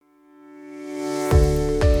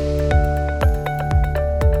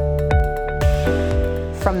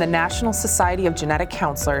the National Society of Genetic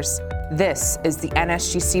Counselors, this is the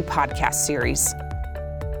NSGC podcast series,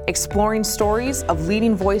 exploring stories of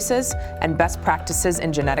leading voices and best practices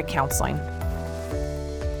in genetic counseling.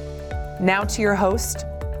 Now to your host.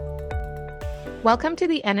 Welcome to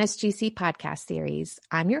the NSGC podcast series.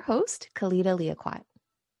 I'm your host, Khalida Liaquat.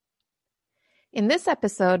 In this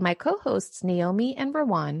episode, my co-hosts Naomi and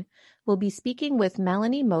Rawan will be speaking with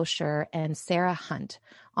Melanie Mosher and Sarah Hunt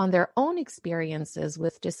on their own experiences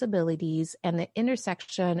with disabilities and the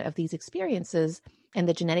intersection of these experiences in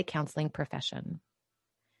the genetic counseling profession.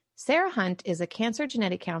 Sarah Hunt is a cancer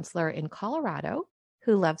genetic counselor in Colorado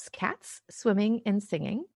who loves cats, swimming, and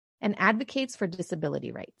singing, and advocates for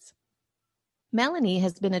disability rights. Melanie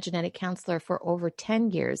has been a genetic counselor for over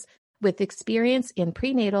 10 years with experience in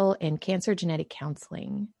prenatal and cancer genetic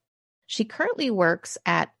counseling. She currently works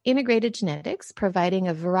at Integrated Genetics, providing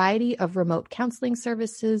a variety of remote counseling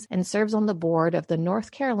services, and serves on the board of the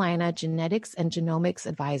North Carolina Genetics and Genomics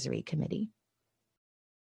Advisory Committee.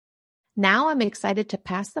 Now I'm excited to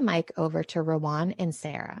pass the mic over to Rawan and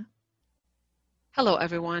Sarah. Hello,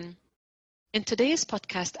 everyone. In today's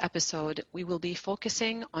podcast episode, we will be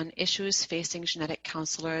focusing on issues facing genetic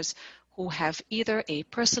counselors who have either a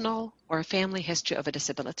personal or a family history of a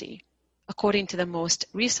disability. According to the most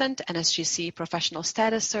recent NSGC Professional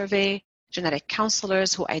Status Survey, genetic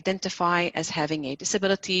counselors who identify as having a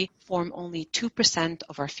disability form only 2%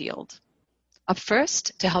 of our field. Up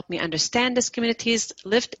first, to help me understand this community's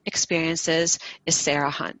lived experiences, is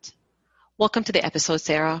Sarah Hunt. Welcome to the episode,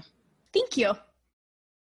 Sarah. Thank you.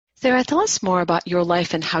 Sarah, tell us more about your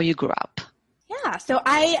life and how you grew up. Yeah, so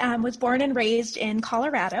I was born and raised in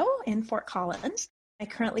Colorado, in Fort Collins. I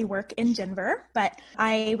currently work in Denver, but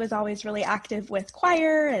I was always really active with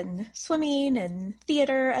choir and swimming and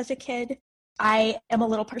theater as a kid. I am a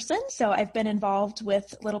little person, so I've been involved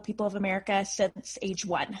with Little People of America since age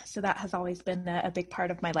 1. So that has always been a big part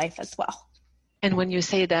of my life as well. And when you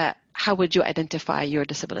say that, how would you identify your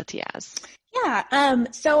disability as? Yeah,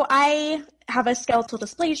 so I have a skeletal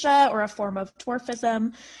dysplasia or a form of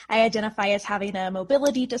dwarfism. I identify as having a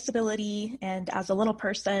mobility disability and as a little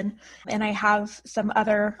person, and I have some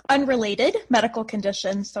other unrelated medical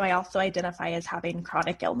conditions, so I also identify as having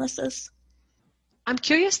chronic illnesses. I'm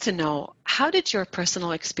curious to know, how did your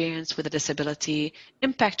personal experience with a disability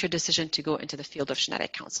impact your decision to go into the field of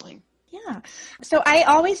genetic counseling? Yeah. So I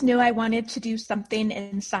always knew I wanted to do something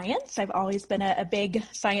in science. I've always been a big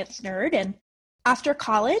science nerd. And after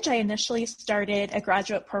college, I initially started a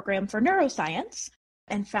graduate program for neuroscience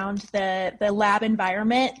and found the lab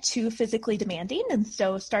environment too physically demanding, and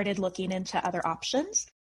so started looking into other options.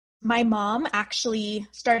 My mom actually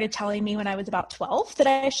started telling me when I was about 12 that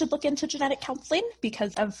I should look into genetic counseling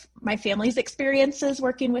because of my family's experiences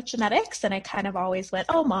working with genetics. And I kind of always went,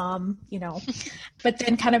 oh, Mom, but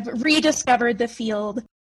then kind of rediscovered the field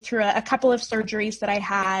through a couple of surgeries that I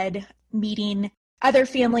had, meeting other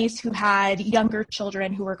families who had younger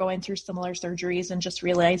children who were going through similar surgeries, and just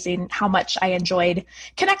realizing how much I enjoyed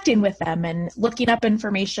connecting with them and looking up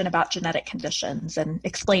information about genetic conditions and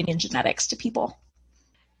explaining genetics to people.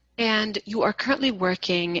 And you are currently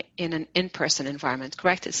working in an in-person environment,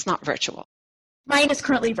 correct? It's not virtual. Mine is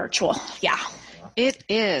currently virtual, yeah. It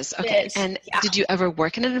is. Okay. It is, and yeah. Did you ever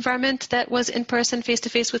work in an environment that was in-person,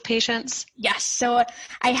 face-to-face with patients? Yes. So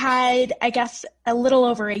I had, I guess, a little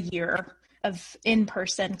over a year of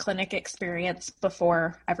in-person clinic experience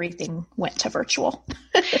before everything went to virtual.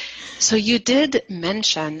 So you did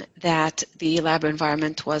mention that the lab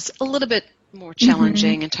environment was a little bit more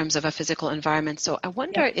challenging in terms of a physical environment. So I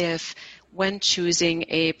wonder if when choosing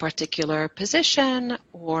a particular position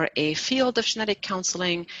or a field of genetic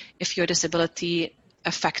counseling, if your disability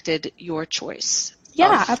affected your choice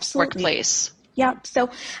of absolutely. workplace. Yeah. So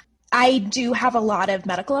I do have a lot of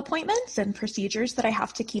medical appointments and procedures that I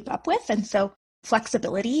have to keep up with. And so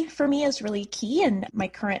flexibility for me is really key. And my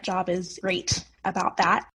current job is great about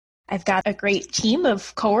that. I've got a great team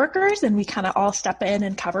of coworkers, and we kind of all step in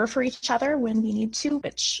and cover for each other when we need to,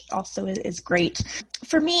 which also is great.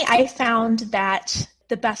 For me, I found that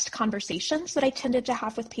the best conversations that I tended to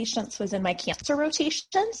have with patients was in my cancer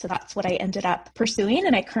rotation. So that's what I ended up pursuing.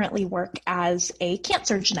 And I currently work as a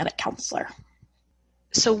cancer genetic counselor.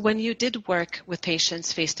 So when you did work with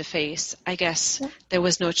patients face-to-face, I guess there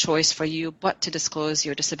was no choice for you but to disclose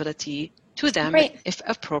your disability to them, if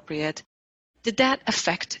appropriate. Did that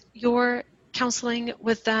affect your counseling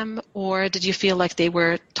with them, or did you feel like they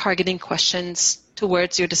were targeting questions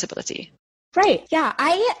towards your disability? Right. Yeah.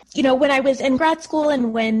 When I was in grad school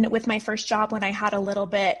and with my first job, when I had a little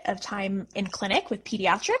bit of time in clinic with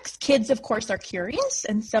pediatrics, kids, of course, are curious.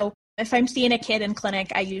 And so If I'm seeing a kid in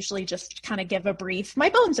clinic, I usually just kind of give a brief, my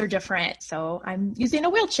bones are different, so I'm using a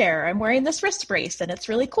wheelchair, I'm wearing this wrist brace, and it's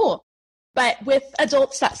really cool. But with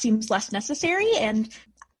adults, that seems less necessary. And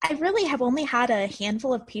I really have only had a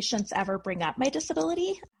handful of patients ever bring up my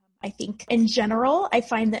disability. I think in general, I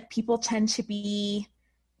find that people tend to be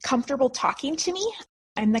comfortable talking to me.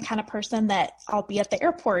 I'm the kind of person that I'll be at the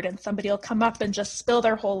airport and somebody will come up and just spill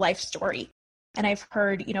their whole life story. And I've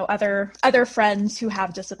heard, other friends who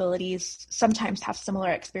have disabilities sometimes have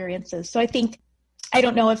similar experiences. So I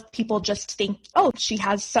don't know if people just think, oh, she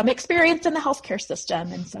has some experience in the healthcare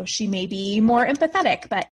system, and so she may be more empathetic,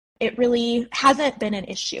 but it really hasn't been an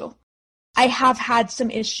issue. I have had some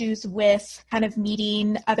issues with kind of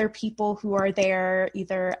meeting other people who are there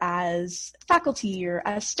either as faculty or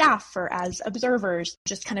as staff or as observers,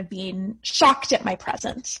 just kind of being shocked at my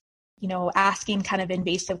presence, asking kind of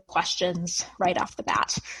invasive questions right off the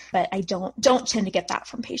bat. But I don't tend to get that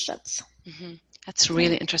from patients. Mm-hmm. That's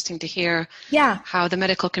really interesting to hear. Yeah. How the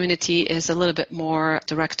medical community is a little bit more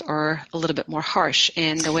direct or a little bit more harsh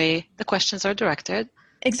in the way the questions are directed.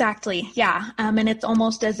 Exactly. Yeah. And it's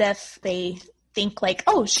almost as if they think like,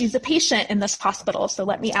 oh, she's a patient in this hospital, so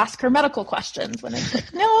let me ask her medical questions. When it's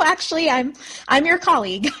like, no, actually, I'm your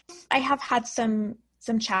colleague. I have had some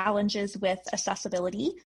challenges with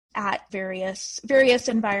accessibility at various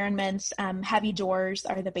environments. Heavy doors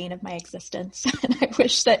are the bane of my existence. And I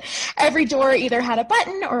wish that every door either had a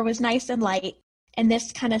button or was nice and light. And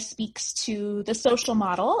this kind of speaks to the social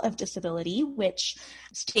model of disability, which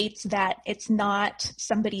states that it's not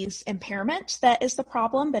somebody's impairment that is the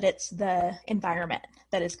problem, but it's the environment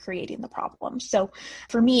that is creating the problem. So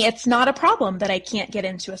for me, it's not a problem that I can't get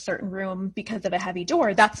into a certain room because of a heavy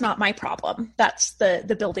door. That's not my problem. That's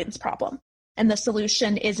the building's problem. And the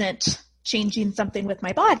solution isn't changing something with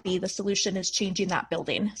my body. The solution is changing that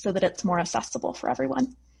building so that it's more accessible for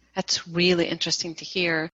everyone. That's really interesting to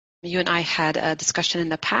hear. You and I had a discussion in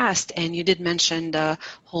the past, and you did mention the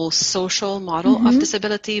whole social model of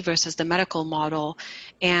disability versus the medical model.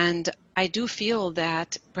 And I do feel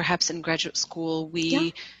that perhaps in graduate school,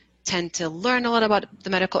 we tend to learn a lot about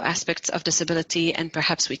the medical aspects of disability, and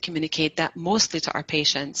perhaps we communicate that mostly to our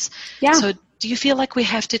patients. Yeah. So do you feel like we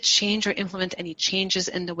have to change or implement any changes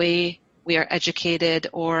in the way we are educated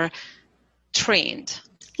or trained?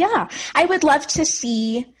 Yeah, I would love to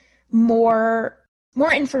see more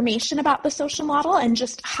information about the social model and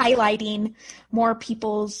just highlighting more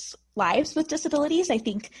people's lives with disabilities. I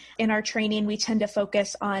think in our training, we tend to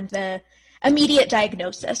focus on the immediate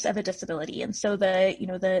diagnosis of a disability. And so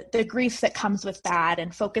the grief that comes with that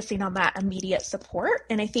and focusing on that immediate support.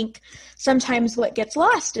 And I think sometimes what gets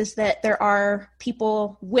lost is that there are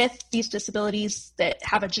people with these disabilities that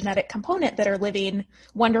have a genetic component that are living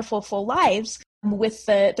wonderful, full lives with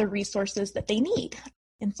the resources that they need.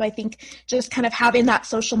 And so I think just kind of having that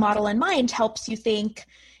social model in mind helps you think,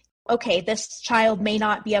 okay, this child may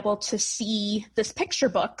not be able to see this picture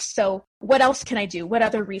book. So what else can I do? What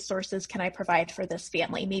other resources can I provide for this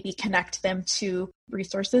family? Maybe connect them to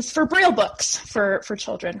resources for Braille books for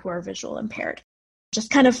children who are visual impaired.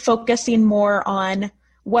 Just kind of focusing more on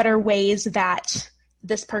what are ways that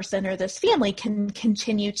this person or this family can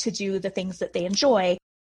continue to do the things that they enjoy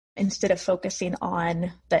instead of focusing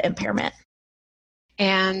on the impairment.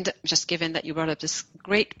 And just given that you brought up this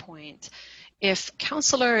great point, if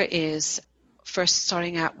counselor is first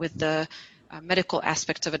starting out with the medical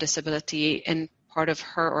aspects of a disability in part of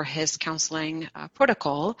her or his counseling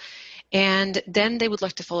protocol, and then they would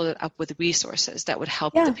like to follow it up with resources that would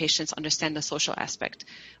help the patients understand the social aspect,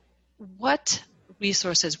 what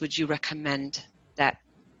resources would you recommend that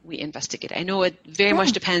we investigate? I know it very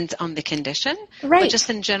much depends on the condition, but just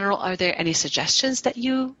in general, are there any suggestions that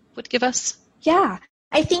you would give us? Yeah,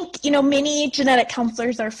 I think, many genetic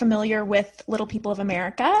counselors are familiar with Little People of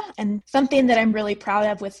America, and something that I'm really proud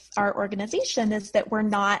of with our organization is that we're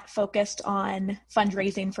not focused on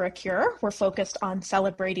fundraising for a cure. We're focused on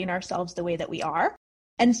celebrating ourselves the way that we are,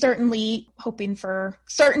 and certainly hoping for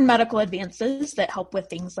certain medical advances that help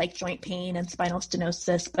with things like joint pain and spinal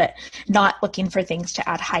stenosis, but not looking for things to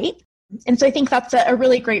add height. And so I think that's a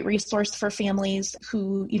really great resource for families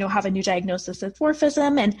who, have a new diagnosis of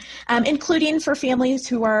dwarfism, and including for families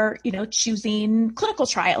who are, choosing clinical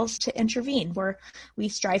trials to intervene, where we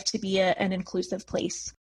strive to be an inclusive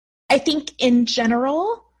place. I think in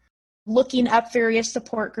general, looking up various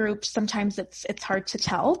support groups, sometimes it's hard to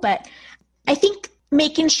tell, but I think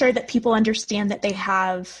making sure that people understand that they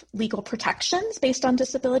have legal protections based on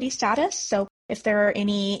disability status. So if there are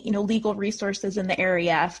any, legal resources in the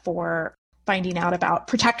area for finding out about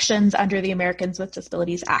protections under the Americans with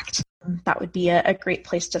Disabilities Act, that would be a great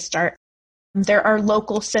place to start. There are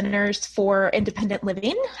local centers for independent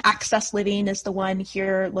living. Access Living is the one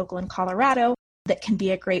here local in Colorado that can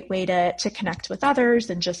be a great way to connect with others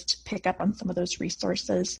and just pick up on some of those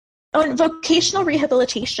resources. Oh, and vocational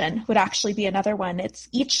rehabilitation would actually be another one.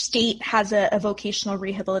 Each state has a vocational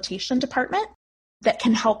rehabilitation department that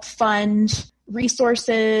can help fund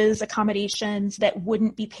resources, accommodations that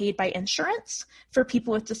wouldn't be paid by insurance for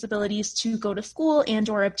people with disabilities to go to school and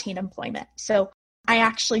or obtain employment. So I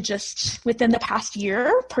actually just within the past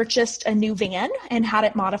year purchased a new van and had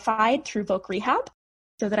it modified through Voc Rehab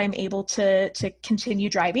so that I'm able to continue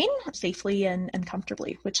driving safely and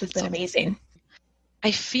comfortably, which has been amazing.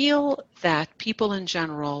 I feel that people in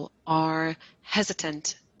general are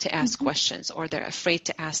hesitant to ask questions, or they're afraid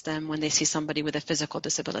to ask them when they see somebody with a physical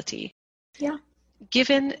disability. Yeah.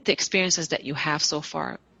 Given the experiences that you have so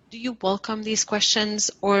far, do you welcome these questions,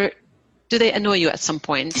 or do they annoy you at some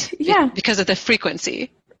point because of the frequency?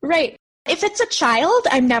 Right. If it's a child,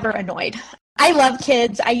 I'm never annoyed. I love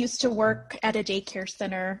kids. I used to work at a daycare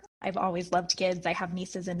center. I've always loved kids. I have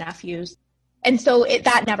nieces and nephews. And so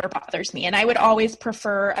that never bothers me. And I would always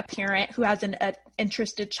prefer a parent who has an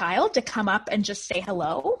interested child to come up and just say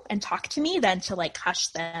hello and talk to me than to like hush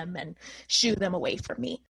them and shoo them away from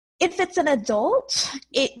me. If it's an adult,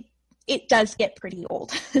 it does get pretty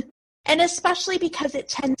old. And especially because it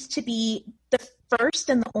tends to be the first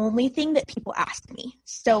and the only thing that people ask me.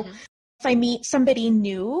 So if I meet somebody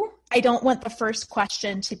new, I don't want the first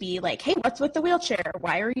question to be like, hey, what's with the wheelchair?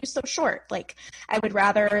 Why are you so short? Like, I would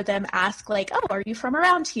rather them ask like, oh, are you from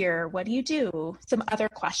around here? What do you do? Some other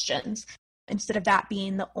questions instead of that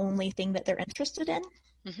being the only thing that they're interested in.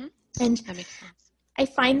 And that makes sense. I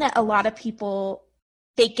find that a lot of people,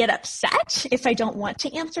 they get upset if I don't want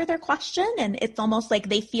to answer their question. And it's almost like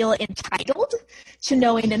they feel entitled to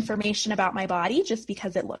knowing information about my body just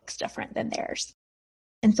because it looks different than theirs.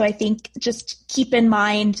 And so I think just keep in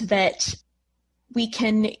mind that we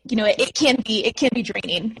can, it can be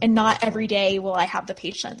draining, and not every day will I have the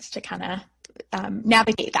patience to kind of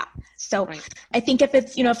navigate that. So I think if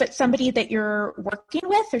it's somebody that you're working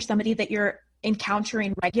with or somebody that you're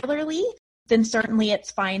encountering regularly, then certainly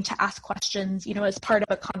it's fine to ask questions, as part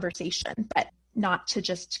of a conversation, but not to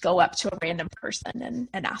just go up to a random person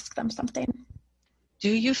and ask them something.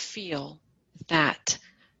 Do you feel that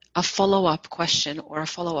a follow-up question or a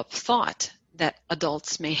follow-up thought that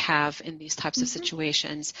adults may have in these types of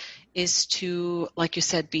situations is to, like you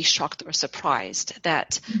said, be shocked or surprised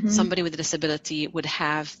that somebody with a disability would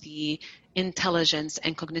have the intelligence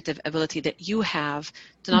and cognitive ability that you have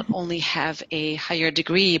to not only have a higher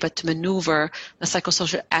degree, but to maneuver the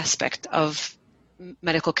psychosocial aspect of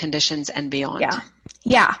medical conditions and beyond?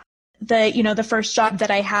 Yeah. The first job that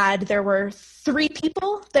I had, there were 3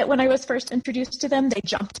 people that when I was first introduced to them, they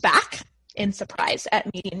jumped back in surprise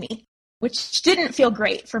at meeting me, which didn't feel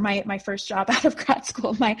great for my first job out of grad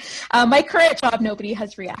school. My current job, nobody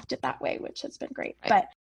has reacted that way, which has been great. But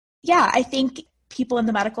yeah, I think people in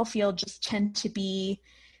the medical field just tend to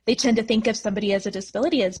think of somebody as a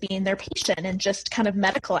disability as being their patient and just kind of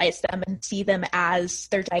medicalize them and see them as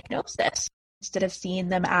their diagnosis, instead of seeing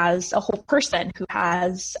them as a whole person who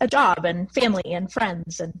has a job and family and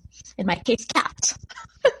friends and, in my case, cats.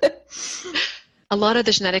 A lot of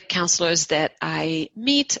the genetic counselors that I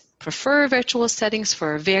meet prefer virtual settings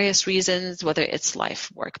for various reasons, whether it's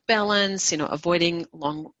life-work balance, avoiding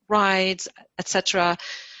long rides, etc.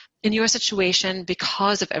 In your situation,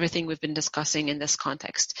 because of everything we've been discussing in this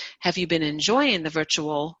context, have you been enjoying the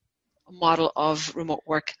virtual model of remote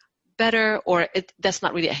work better, or that's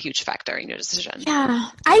not really a huge factor in your decision? Yeah,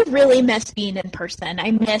 I really miss being in person.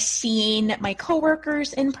 I miss seeing my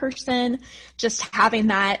coworkers in person, just having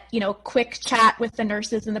that, quick chat with the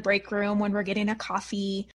nurses in the break room when we're getting a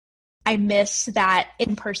coffee. I miss that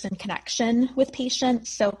in-person connection with patients.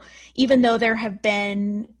 So even though there have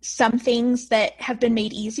been some things that have been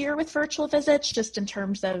made easier with virtual visits, just in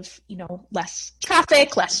terms of, less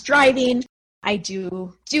traffic, less driving, I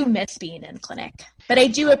do miss being in clinic. But I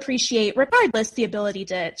do appreciate, regardless, the ability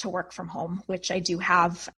to work from home, which I do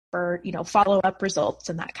have for, follow-up results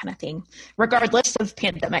and that kind of thing, regardless of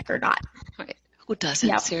pandemic or not. Right. Who doesn't?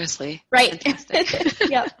 Yep. Seriously. Right. Fantastic.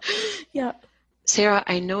 Yep. Sarah,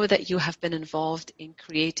 I know that you have been involved in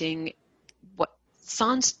creating what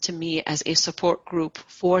sounds to me as a support group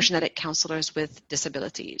for genetic counselors with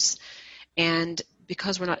disabilities. And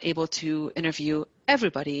because we're not able to interview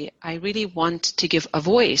everybody, I really want to give a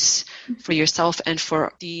voice for yourself and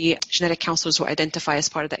for the genetic counselors who identify as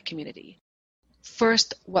part of that community.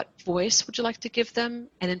 First, what voice would you like to give them?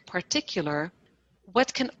 And in particular,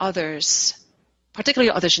 what can others,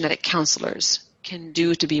 particularly other genetic counselors, can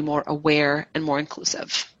do to be more aware and more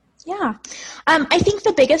inclusive? Yeah. I think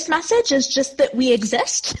the biggest message is just that we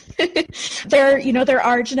exist. There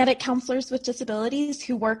are genetic counselors with disabilities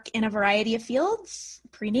who work in a variety of fields: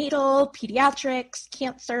 prenatal, pediatrics,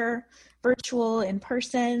 cancer, virtual, in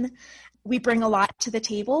person. We bring a lot to the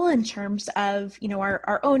table in terms of,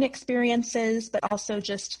 our own experiences, but also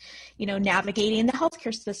just, navigating the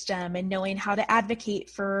healthcare system and knowing how to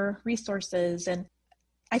advocate for resources. And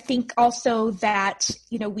I think also that,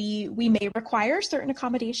 we may require certain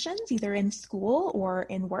accommodations either in school or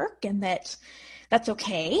in work, and that's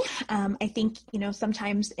okay. I think,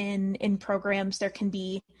 sometimes in programs there can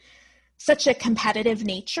be such a competitive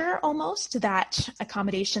nature almost that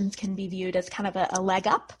accommodations can be viewed as kind of a leg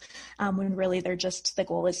up, when really the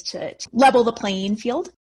goal is to level the playing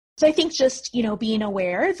field. So I think just, being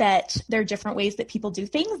aware that there are different ways that people do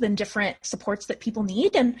things and different supports that people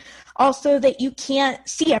need, and also that you can't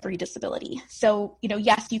see every disability. So,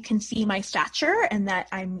 yes, you can see my stature and that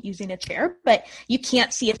I'm using a chair, but you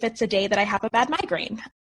can't see if it's a day that I have a bad migraine.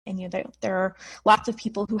 And there are lots of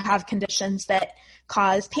people who have conditions that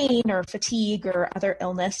cause pain or fatigue or other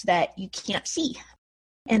illness that you can't see.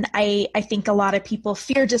 And I think a lot of people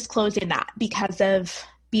fear disclosing that because of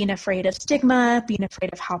being afraid of stigma, being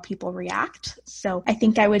afraid of how people react. So I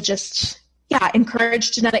think I would just,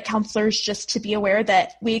 encourage genetic counselors just to be aware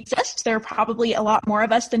that we exist. There are probably a lot more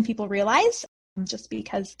of us than people realize, just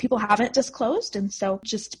because people haven't disclosed. And so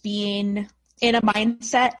just being in a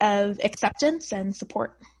mindset of acceptance and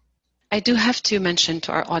support. I do have to mention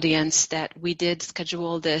to our audience that we did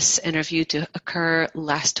schedule this interview to occur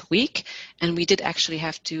last week, and we did actually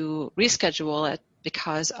have to reschedule it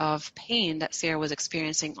because of pain that Sarah was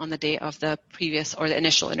experiencing on the day of the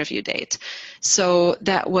initial interview date. So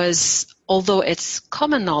that was, although it's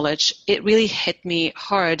common knowledge, it really hit me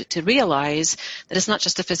hard to realize that it's not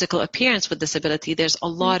just a physical appearance with disability. There's a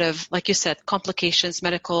lot of, like you said, complications,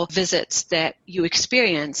 medical visits that you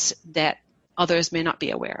experience that others may not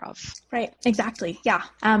be aware of. Right, exactly. Yeah.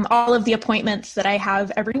 All of the appointments that I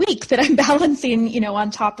have every week that I'm balancing,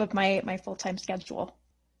 on top of my full-time schedule.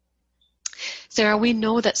 Sarah, we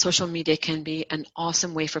know that social media can be an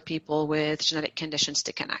awesome way for people with genetic conditions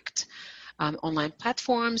to connect. Online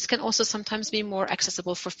platforms can also sometimes be more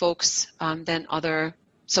accessible for folks than other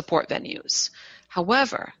support venues.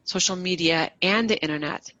 However, social media and the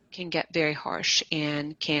internet can get very harsh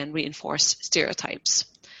and can reinforce stereotypes.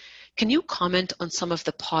 Can you comment on some of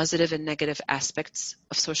the positive and negative aspects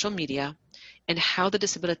of social media and how the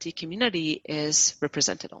disability community is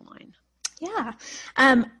represented online? Yeah.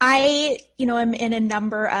 I am in a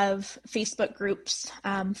number of Facebook groups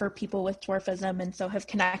for people with dwarfism, and so have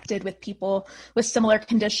connected with people with similar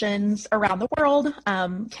conditions around the world,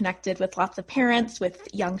 connected with lots of parents with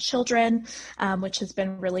young children, which has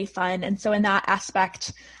been really fun. And so in that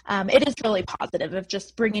aspect, it is really positive of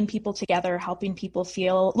just bringing people together, helping people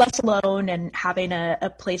feel less alone and having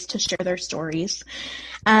a place to share their stories.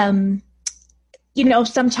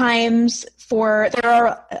 Sometimes there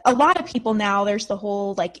are a lot of people now, there's the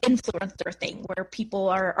whole influencer thing where people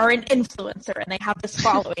are an influencer and they have this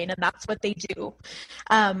following and that's what they do.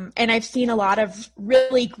 And I've seen a lot of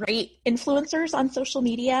really great influencers on social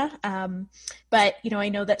media. But, I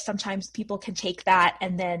know that sometimes people can take that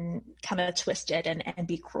and then kind of twist it and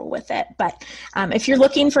be cruel with it. But if you're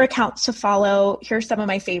looking for accounts to follow, here's some of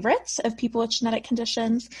my favorites of people with genetic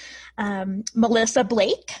conditions. Melissa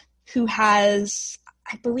Blake, who has,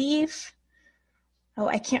 I believe,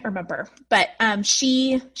 I can't remember, but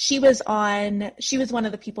she was one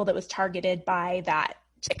of the people that was targeted by that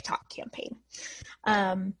TikTok campaign.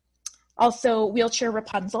 Also, Wheelchair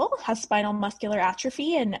Rapunzel has spinal muscular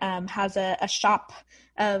atrophy and has a shop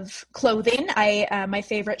of clothing. My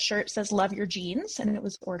favorite shirt says "Love Your Jeans," and it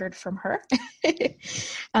was ordered from her.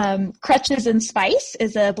 Crutches and Spice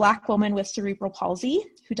is a Black woman with cerebral palsy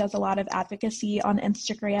who does a lot of advocacy on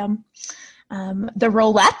Instagram. The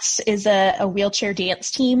Rolettes is a wheelchair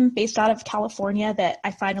dance team based out of California that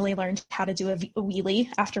I finally learned how to do a wheelie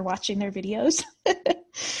after watching their videos.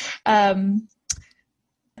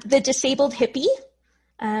 The Disabled Hippie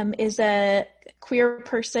is a queer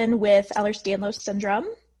person with Ehlers-Danlos syndrome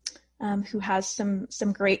who has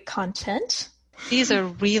some great content. These are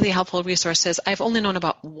really helpful resources. I've only known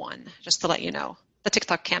about one, just to let you know, the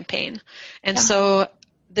TikTok campaign. And so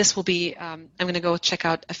this will be, I'm going to go check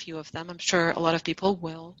out a few of them. I'm sure a lot of people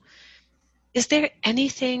will. Is there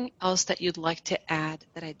anything else that you'd like to add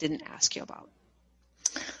that I didn't ask you about?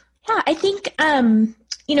 Yeah, I think,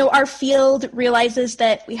 our field realizes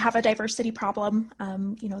that we have a diversity problem.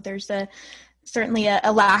 There's certainly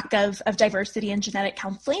a lack of diversity in genetic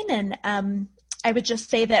counseling. And I would just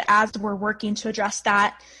say that as we're working to address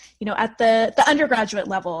that, at the undergraduate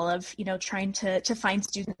level of, trying to find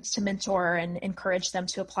students to mentor and encourage them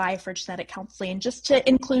to apply for genetic counseling, just to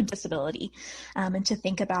include disability, and to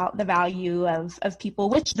think about the value of people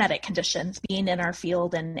with genetic conditions being in our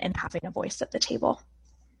field and having a voice at the table.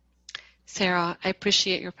 Sarah, I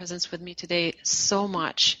appreciate your presence with me today so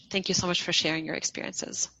much. Thank you so much for sharing your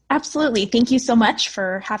experiences. Absolutely. Thank you so much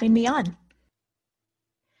for having me on.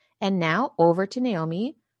 And now over to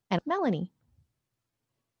Naomi and Melanie.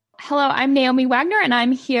 Hello, I'm Naomi Wagner, and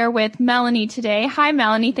I'm here with Melanie today. Hi,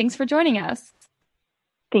 Melanie. Thanks for joining us.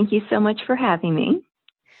 Thank you so much for having me.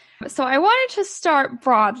 So I wanted to start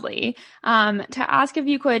broadly to ask if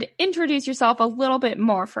you could introduce yourself a little bit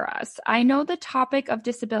more for us. I know the topic of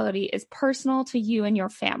disability is personal to you and your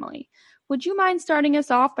family. Would you mind starting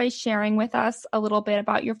us off by sharing with us a little bit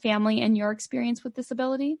about your family and your experience with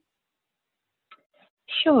disability?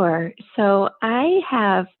 Sure. So I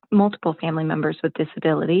have multiple family members with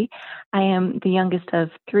disability. I am the youngest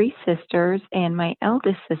of 3 sisters, and my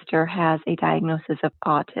eldest sister has a diagnosis of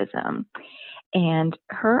autism. And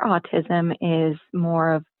her autism is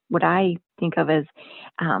more of what I think of as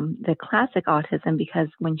the classic autism, because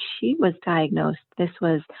when she was diagnosed, this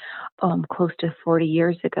was close to 40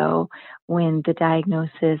 years ago, when the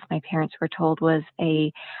diagnosis, my parents were told, was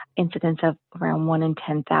a incidence of around 1 in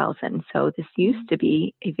 10,000. So this used to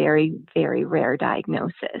be a very, very rare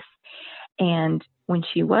diagnosis. And when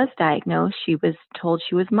she was diagnosed, she was told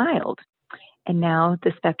she was mild. And now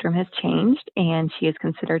the spectrum has changed and she is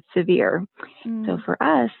considered severe. So for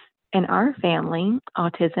us and our family,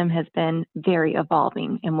 autism has been very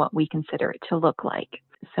evolving in what we consider it to look like.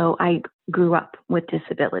 So I grew up with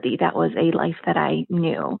disability. That was a life that I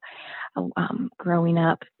knew. Growing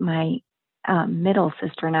up, my middle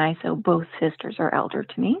sister and I, so both sisters are elder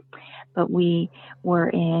to me, but we were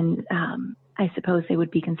in, I suppose they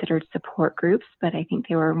would be considered support groups, but I think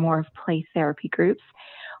they were more of play therapy groups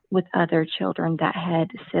with other children that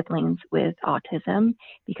had siblings with autism,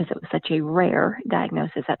 because it was such a rare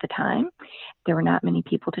diagnosis at the time. There were not many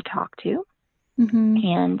people to talk to.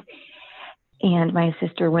 And my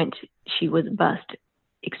sister she was bused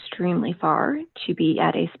extremely far to be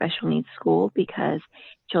at a special needs school, because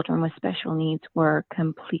children with special needs were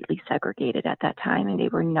completely segregated at that time and they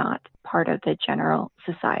were not part of the general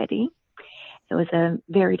society. It was a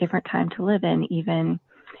very different time to live in, even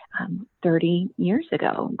 30 years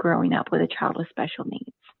ago, growing up with a child with special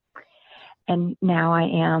needs. And now I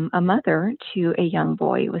am a mother to a young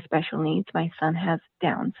boy with special needs. My son has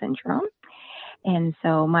Down syndrome. And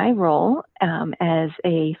so my role as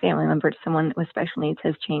a family member to someone with special needs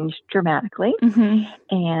has changed dramatically.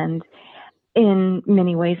 And in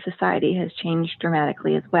many ways, society has changed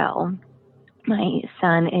dramatically as well. My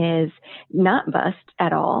son is not bused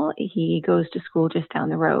at all. He goes to school just down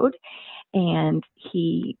the road, and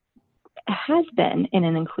he has been in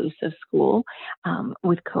an inclusive school.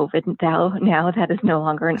 With COVID now that is no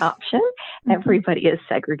longer an option. Everybody is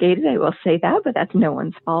segregated, I will say that, but that's no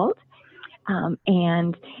one's fault.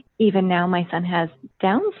 And even now my son has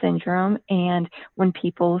Down syndrome, and when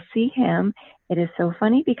people see him, it is so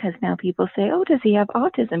funny because now people say, oh, does he have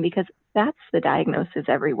autism? Because that's the diagnosis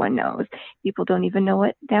everyone knows. People don't even know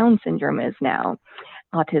what Down syndrome is now.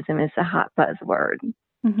 Autism is a hot buzzword.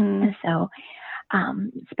 And so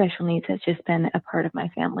special needs has just been a part of my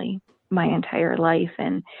family my entire life,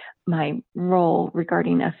 and my role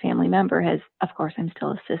regarding a family member has, of course, I'm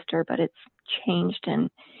still a sister, but it's changed in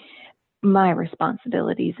my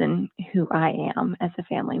responsibilities and who I am as a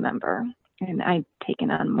family member. And I've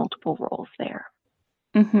taken on multiple roles there.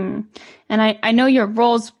 And I know your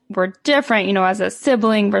roles were different, as a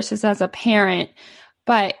sibling versus as a parent,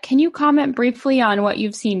 but can you comment briefly on what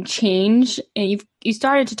you've seen change? You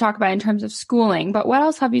started to talk about in terms of schooling, but what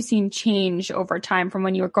else have you seen change over time from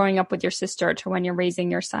when you were growing up with your sister to when you're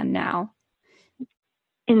raising your son now?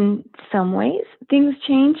 In some ways, things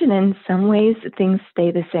change, and in some ways, things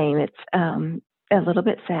stay the same. It's a little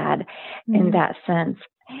bit sad in that sense.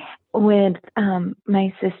 With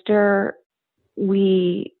my sister,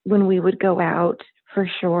 when we would go out, for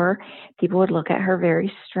sure, people would look at her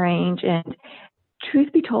very strange. And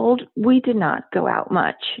truth be told, we did not go out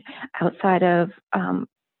much outside of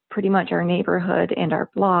pretty much our neighborhood and our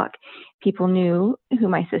block. People knew who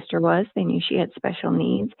my sister was. They knew she had special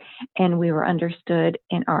needs, and we were understood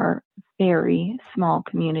in our very small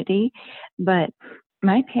community. But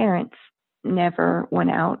my parents never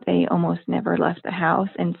went out. They almost never left the house.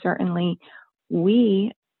 And certainly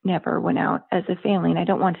we never went out as a family. And I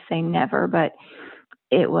don't want to say never, but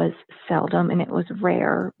it was seldom and it was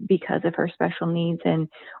rare because of her special needs. And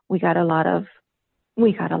we got a lot of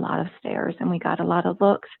stares and we got a lot of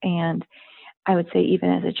looks. And I would say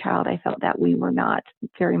even as a child, I felt that we were not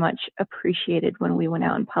very much appreciated when we went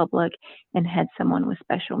out in public and had someone with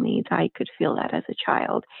special needs. I could feel that as a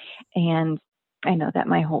child. And I know that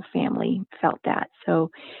my whole family felt that.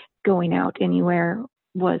 So going out anywhere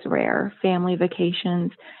was rare. Family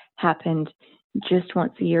vacations happened just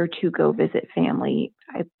once a year to go visit family.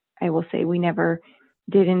 I will say we never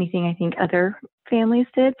did anything I think other families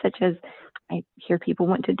did, such as I hear people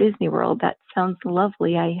went to Disney World. That sounds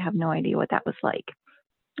lovely. I have no idea what that was like.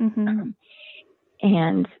 Mm-hmm.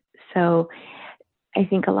 And so I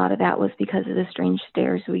think a lot of that was because of the strange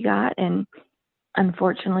stares we got. And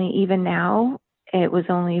unfortunately, even now, it was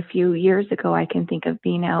only a few years ago, I can think of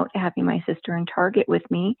being out, having my sister in Target with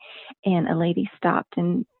me, and a lady stopped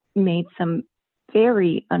and made some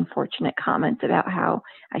very unfortunate comments about how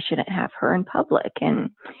I shouldn't have her in public. And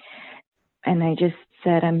I just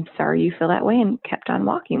said, I'm sorry you feel that way, and kept on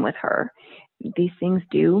walking with her. These things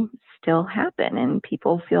do still happen, and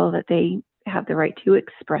people feel that they have the right to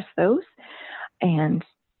express those. And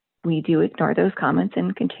we do ignore those comments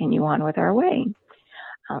and continue on with our way.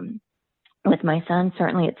 With my son,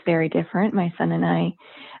 certainly it's very different. My son and I,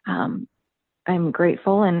 I'm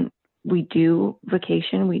grateful, and we do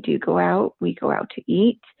vacation. We do go out. We go out to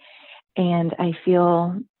eat. And I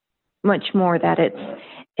feel much more that it's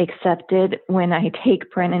accepted when I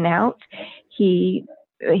take Brennan out. He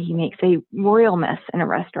makes a royal mess in a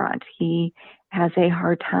restaurant. He has a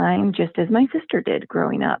hard time, just as my sister did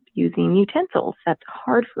growing up, using utensils. That's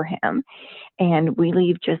hard for him. And we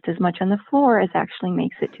leave just as much on the floor as actually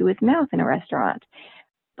makes it to his mouth in a restaurant.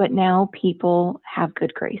 But now people have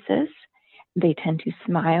good graces. They tend to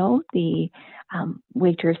smile. The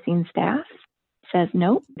waitressing staff says,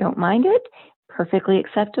 nope, don't mind it. Perfectly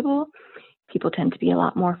acceptable. People tend to be a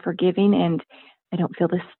lot more forgiving, and I don't feel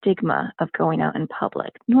the stigma of going out in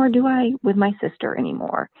public, nor do I with my sister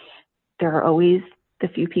anymore. There are always the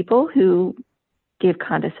few people who give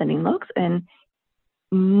condescending looks, and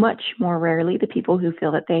much more rarely the people who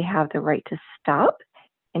feel that they have the right to stop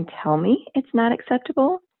and tell me it's not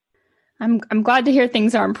acceptable. I'm glad to hear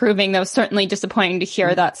things are improving. That was certainly disappointing to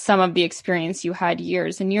hear that some of the experience you had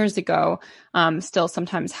years and years ago still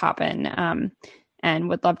sometimes happen, and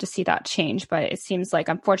would love to see that change. But it seems like,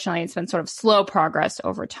 unfortunately, it's been sort of slow progress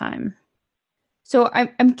over time. So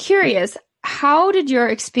I'm curious, how did your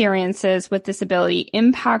experiences with disability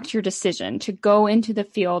impact your decision to go into the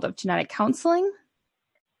field of genetic counseling?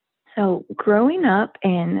 So growing up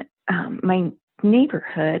in my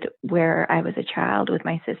neighborhood where I was a child with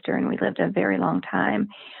my sister, and we lived a very long time,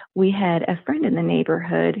 we had a friend in the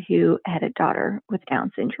neighborhood who had a daughter with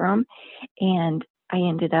Down syndrome, and I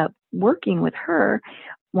ended up working with her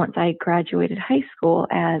once I graduated high school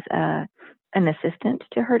as an assistant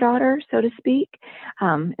to her daughter, so to speak.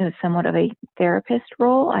 It was somewhat of a therapist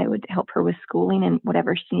role. I would help her with schooling and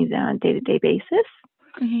whatever she needed on a day-to-day basis.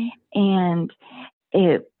 Mm-hmm. And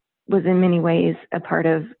it was in many ways a part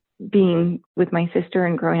of being with my sister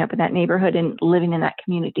and growing up in that neighborhood and living in that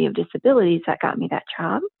community of disabilities that got me that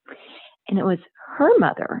job. And it was her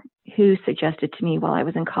mother who suggested to me while I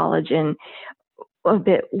was in college and a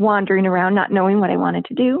bit wandering around, not knowing what I wanted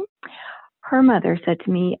to do. Her mother said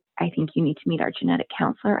to me, I think you need to meet our genetic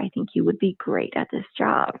counselor. I think you would be great at this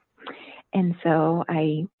job. And so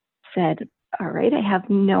I said, all right, I have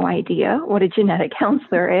no idea what a genetic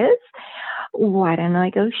counselor is. Why don't I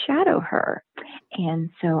go shadow her? And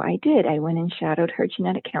so I did. I went and shadowed her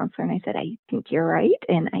genetic counselor, and I said, I think you're right.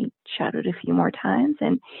 And I shadowed a few more times.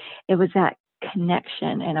 And it was that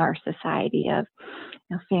connection in our society of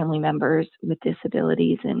family members with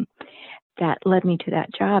disabilities, and that led me to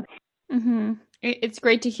that job. Mm-hmm. It's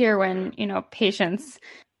great to hear when, patients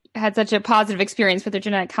had such a positive experience with their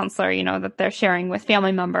genetic counselor, that they're sharing with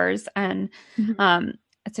family members. And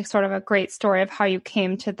it's a sort of a great story of how you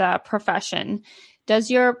came to the profession.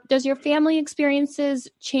 Does your family experiences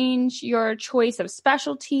change your choice of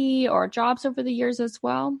specialty or jobs over the years as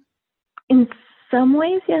well? In some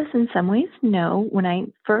ways, yes. In some ways, no. When I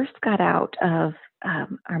first got out of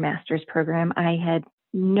our master's program, I had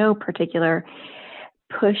no particular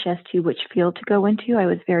push as to which field to go into. I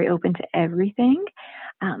was very open to everything.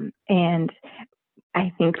 And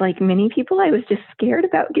I think, like many people, I was just scared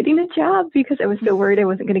about getting a job because I was so worried I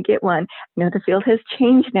wasn't going to get one. The field has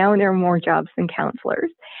changed now, and there are more jobs than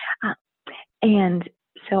counselors. And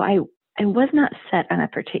so I was not set on a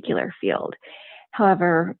particular field.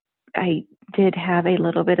 However, I did have a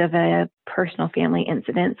little bit of a personal family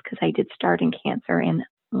incident because I did start in cancer and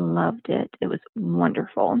loved it. It was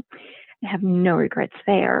wonderful. I have no regrets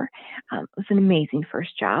there. It was an amazing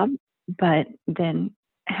first job, but then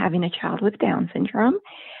having a child with Down syndrome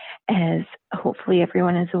As hopefully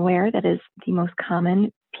everyone is aware, that is the most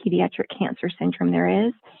common pediatric cancer syndrome there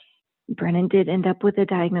is. Brennan did end up with a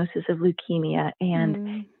diagnosis of leukemia,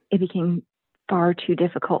 and it became far too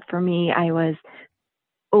difficult for me. I was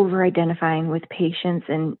over-identifying with patients,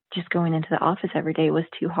 and just going into the office every day was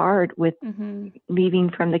too hard, with leaving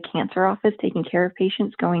from the cancer office, taking care of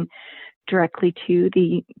patients, going directly to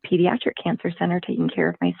the pediatric cancer center, taking care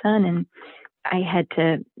of my son. And I had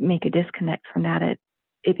to make a disconnect from that.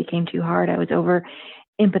 It became too hard. I was over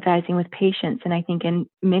empathizing with patients. And I think in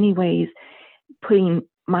many ways, putting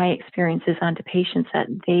my experiences onto patients that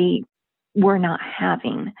they were not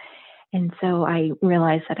having. And so I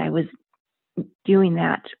realized that I was doing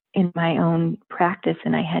that in my own practice,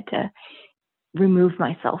 and I had to remove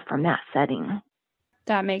myself from that setting.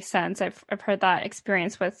 That makes sense. I've heard that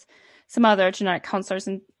experience with some other genetic counselors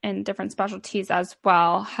in different specialties as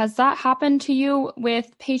well. Has that happened to you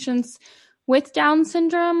with patients with Down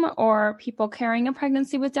syndrome or people carrying a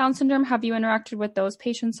pregnancy with Down syndrome? Have you interacted with those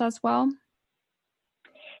patients as well?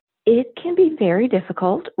 It can be very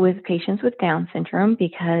difficult with patients with Down syndrome,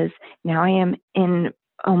 because now I am in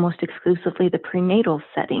almost exclusively the prenatal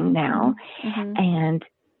setting now. And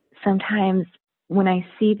sometimes when I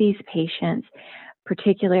see these patients,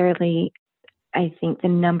 particularly, I think the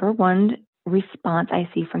number one response I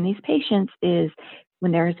see from these patients is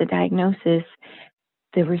when there is a diagnosis,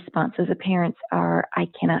 the response of the parents are, I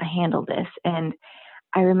cannot handle this. And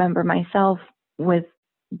I remember myself with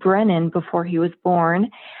Brennan before he was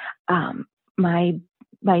born,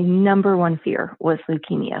 my number one fear was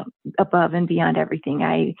leukemia, above and beyond everything.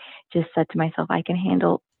 I just said to myself, I can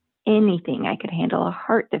handle anything. I could handle a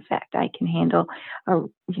heart defect. I can handle,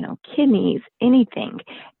 kidneys, anything,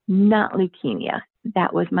 not leukemia.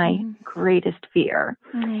 That was my greatest fear.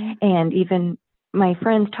 And even my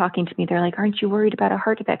friends talking to me, they're like, aren't you worried about a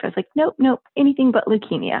heart defect? I was like, nope, anything but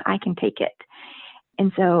leukemia. I can take it.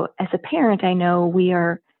 And so as a parent, I know we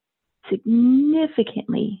are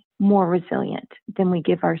significantly more resilient than we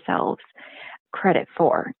give ourselves credit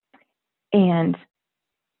for. And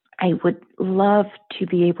I would love to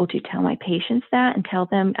be able to tell my patients that and tell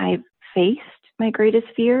them I've faced my greatest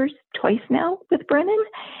fears twice now with Brennan,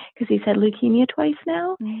 because he's had leukemia twice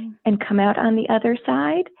now, and come out on the other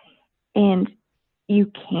side. And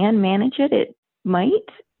you can manage it. It might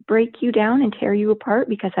break you down and tear you apart,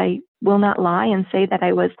 because I will not lie and say that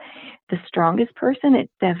I was the strongest person.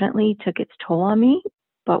 It definitely took its toll on me,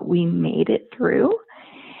 but we made it through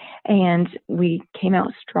and we came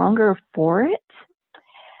out stronger for it.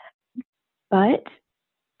 But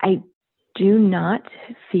I do not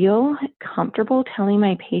feel comfortable telling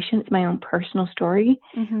my patients my own personal story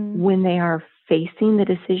when they are facing the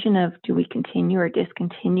decision of, do we continue or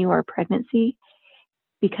discontinue our pregnancy?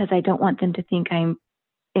 Because I don't want them to think I'm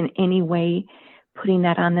in any way putting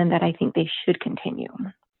that on them that I think they should continue.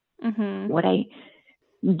 What I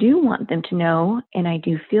do want them to know, and I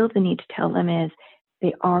do feel the need to tell them, is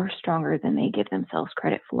they are stronger than they give themselves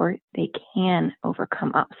credit for. They can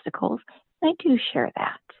overcome obstacles. And I do share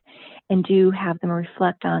that, and do have them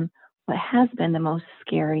reflect on what has been the most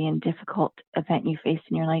scary and difficult event you faced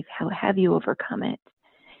in your life. How have you overcome it?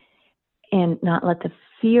 And not let the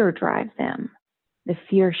fear drive them. The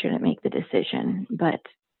fear shouldn't make the decision, but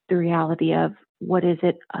the reality of, what is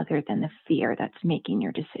it other than the fear that's making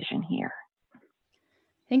your decision here?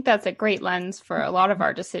 I think that's a great lens for a lot of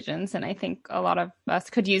our decisions. And I think a lot of us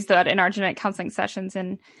could use that in our genetic counseling sessions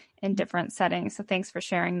in different settings. So thanks for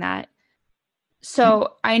sharing that.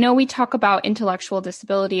 So I know we talk about intellectual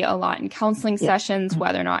disability a lot in counseling sessions,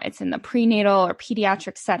 whether or not it's in the prenatal or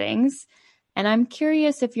pediatric settings. And I'm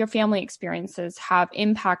curious if your family experiences have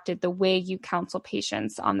impacted the way you counsel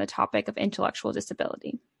patients on the topic of intellectual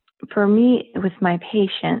disability. For me, with my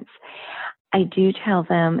patients, I do tell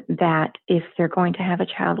them that if they're going to have a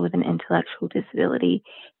child with an intellectual disability,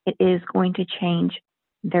 it is going to change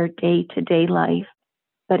their day-to-day life,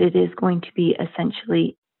 but it is going to be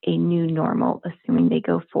essentially a new normal, assuming they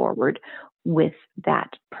go forward with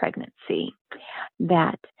that pregnancy.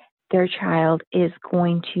 That their child is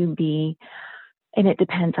going to be, and it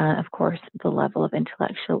depends on, of course, the level of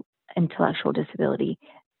intellectual disability.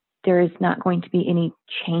 There is not going to be any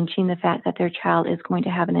changing the fact that their child is going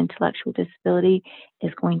to have an intellectual disability,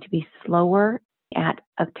 is going to be slower at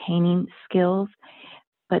obtaining skills,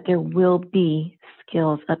 but there will be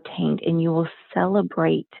skills obtained, and you will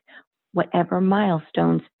celebrate whatever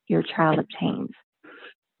milestones your child obtains.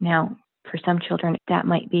 Now, for some children, that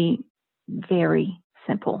might be very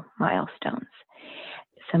simple milestones.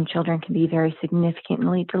 Some children can be very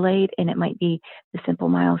significantly delayed, and it might be the simple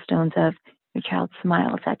milestones of, your child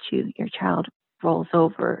smiles at you, your child rolls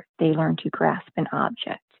over, they learn to grasp an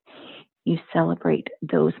object. you celebrate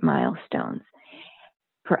those milestones.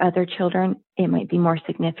 For other children, it might be more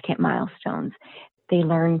significant milestones. They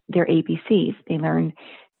learn their ABCs. They learn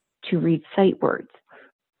to read sight words.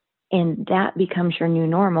 And that becomes your new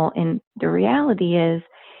normal. And the reality is,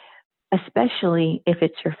 especially if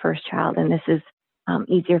it's your first child, and this is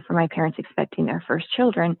easier for my parents expecting their first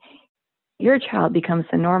children, your child becomes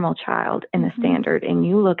the normal child and the standard. And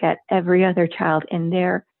you look at every other child and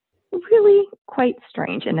they're really quite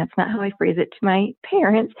strange. And that's not how I phrase it to my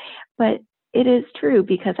parents, but it is true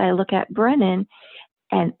because I look at Brennan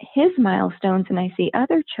and his milestones and I see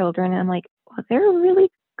other children and I'm like, well, they're really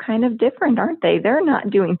kind of different, aren't they? They're not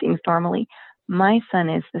doing things normally. My son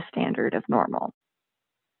is the standard of normal.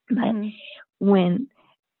 But when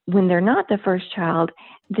they're not the first child,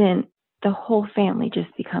 then the whole family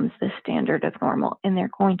just becomes the standard of normal, and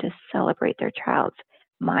they're going to celebrate their child's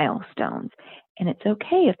milestones. And it's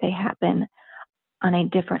okay if they happen on a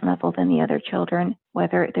different level than the other children,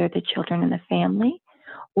 whether they're the children in the family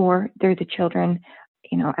or they're the children,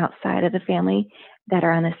 outside of the family that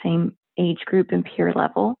are on the same age group and peer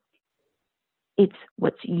level. It's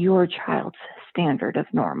what's your child's standard of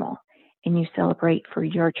normal, and you celebrate for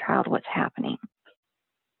your child what's happening.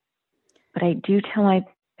 But I do tell my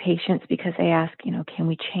patients, because they ask, can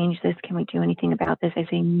we change this? Can we do anything about this? I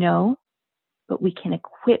say no, but we can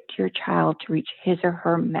equip your child to reach his or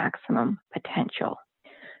her maximum potential.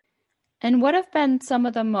 And what have been some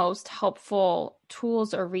of the most helpful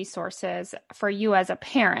tools or resources for you as a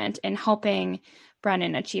parent in helping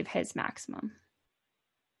Brennan achieve his maximum?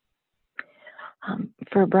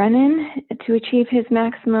 For Brennan to achieve his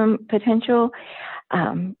maximum potential,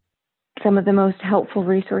 some of the most helpful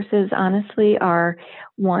resources, honestly, are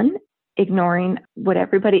one, ignoring what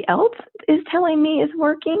everybody else is telling me is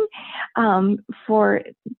working for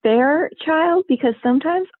their child, because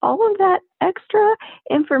sometimes all of that extra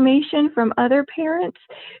information from other parents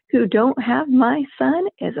who don't have my son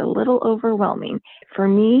is a little overwhelming. For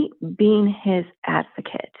me, being his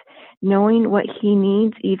advocate, knowing what he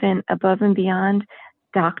needs even above and beyond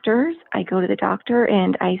doctors, I go to the doctor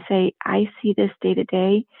and I say, I see this day to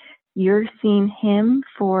day. You're seeing him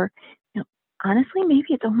for, honestly, maybe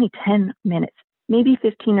it's only 10 minutes, maybe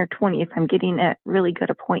 15 or 20 if I'm getting a really good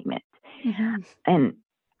appointment. And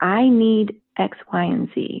I need X, Y, and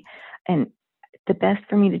Z. And the best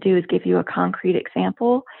for me to do is give you a concrete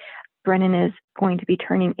example. Brennan is going to be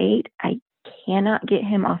turning 8. I cannot get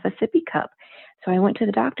him off a sippy cup. So I went to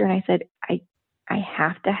the doctor and I said, I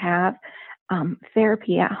have to have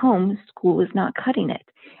therapy at home. School is not cutting it.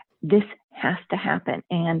 This has to happen.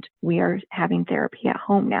 And we are having therapy at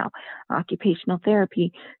home now, occupational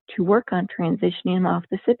therapy, to work on transitioning him off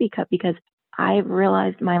the sippy cup, because I've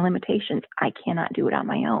realized my limitations. I cannot do it on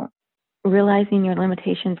my own. Realizing your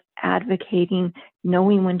limitations, advocating,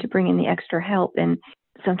 knowing when to bring in the extra help, and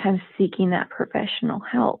sometimes seeking that professional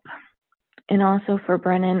help. And also for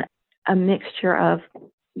Brennan, a mixture of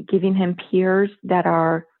giving him peers that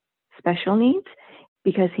are special needs,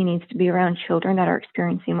 because he needs to be around children that are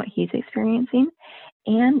experiencing what he's experiencing,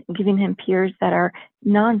 and giving him peers that are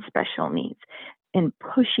non-special needs and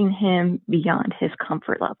pushing him beyond his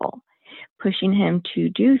comfort level, pushing him to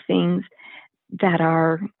do things that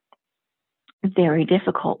are very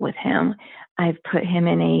difficult with him. I've put him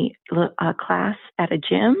in a class at a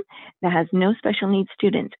gym that has no special needs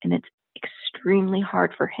students, and it's extremely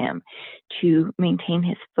hard for him to maintain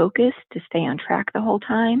his focus, to stay on track the whole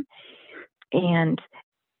time. And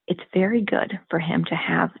it's very good for him to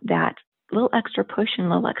have that little extra push and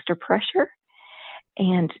little extra pressure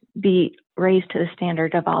and be raised to the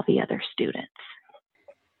standard of all the other students.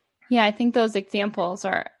 Yeah, I think those examples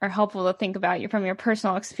are helpful to think about from your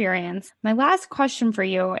personal experience. My last question for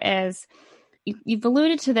you is, you've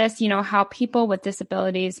alluded to this, how people with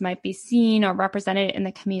disabilities might be seen or represented in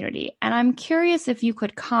the community. And I'm curious if you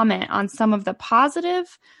could comment on some of the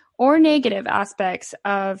positive or negative aspects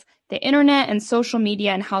of the internet and social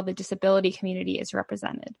media and how the disability community is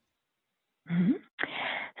represented.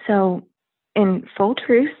 So in full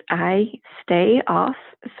truth, I stay off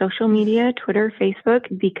social media, Twitter, Facebook,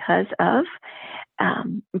 because of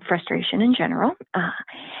frustration in general.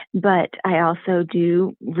 But I also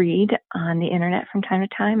do read on the internet from time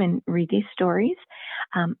to time and read these stories.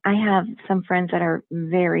 I have some friends that are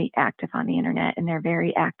very active on the internet, and they're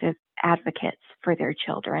very active advocates for their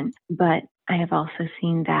children. But I have also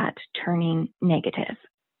seen that turning negative.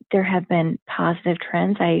 There have been positive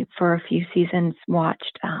trends. I, for a few seasons,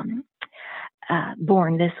 watched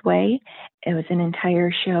Born This Way. It was an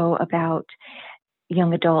entire show about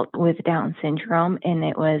young adult with Down syndrome, and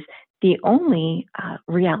it was the only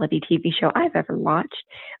reality TV show I've ever watched,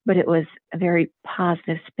 but it was a very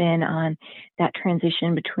positive spin on that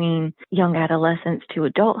transition between young adolescence to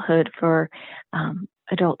adulthood for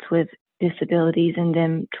adults with disabilities, and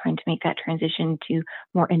them trying to make that transition to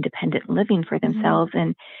more independent living for themselves.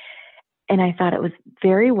 And I thought it was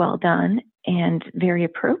very well done and very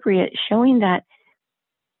appropriate, showing that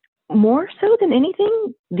more so than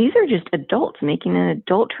anything, these are just adults making an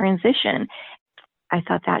adult transition. I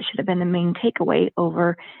thought that should have been the main takeaway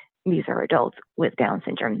over these are adults with Down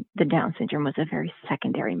syndrome. The Down syndrome was a very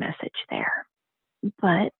secondary message there.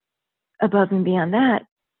 But above and beyond that,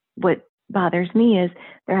 what bothers me is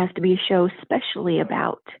there has to be a show specially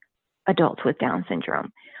about adults with Down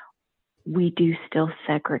syndrome. We do still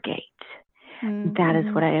segregate. That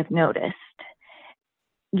is what I have noticed.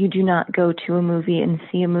 You do not go to a movie and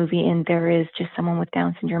see a movie and there is just someone with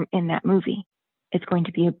Down syndrome in that movie. It's going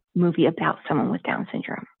to be a movie about someone with Down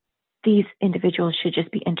syndrome. These individuals should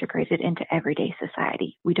just be integrated into everyday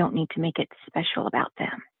society. We don't need to make it special about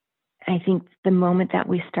them. I think the moment that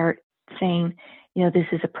we start saying, this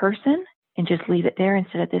is a person, and just leave it there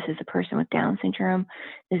instead of this is a person with Down syndrome,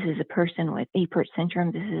 this is a person with Apert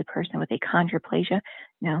syndrome, this is a person with achondroplasia.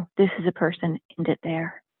 No, this is a person, end it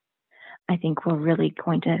there. I think we're really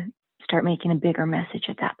going to start making a bigger message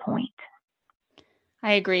at that point.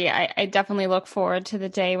 I agree. I definitely look forward to the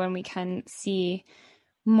day when we can see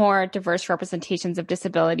more diverse representations of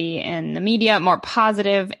disability in the media, more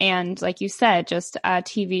positive, and like you said, just a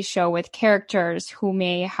TV show with characters who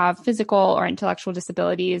may have physical or intellectual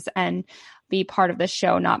disabilities and be part of the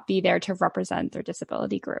show, not be there to represent their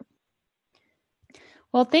disability group.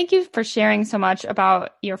 Well, thank you for sharing so much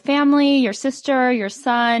about your family, your sister, your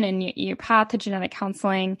son, and your path to genetic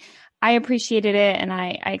counseling. I appreciated it, and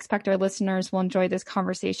I expect our listeners will enjoy this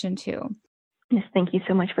conversation too. Yes, thank you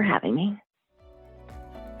so much for having me.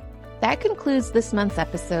 That concludes this month's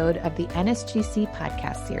episode of the NSGC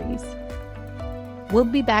podcast series. We'll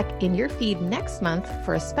be back in your feed next month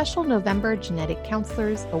for a special November Genetic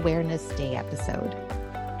Counselors Awareness Day episode.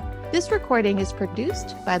 This recording is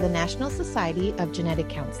produced by the National Society of Genetic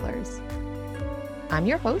Counselors. I'm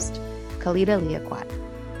your host, Khalida Liaquat.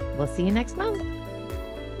 We'll see you next month.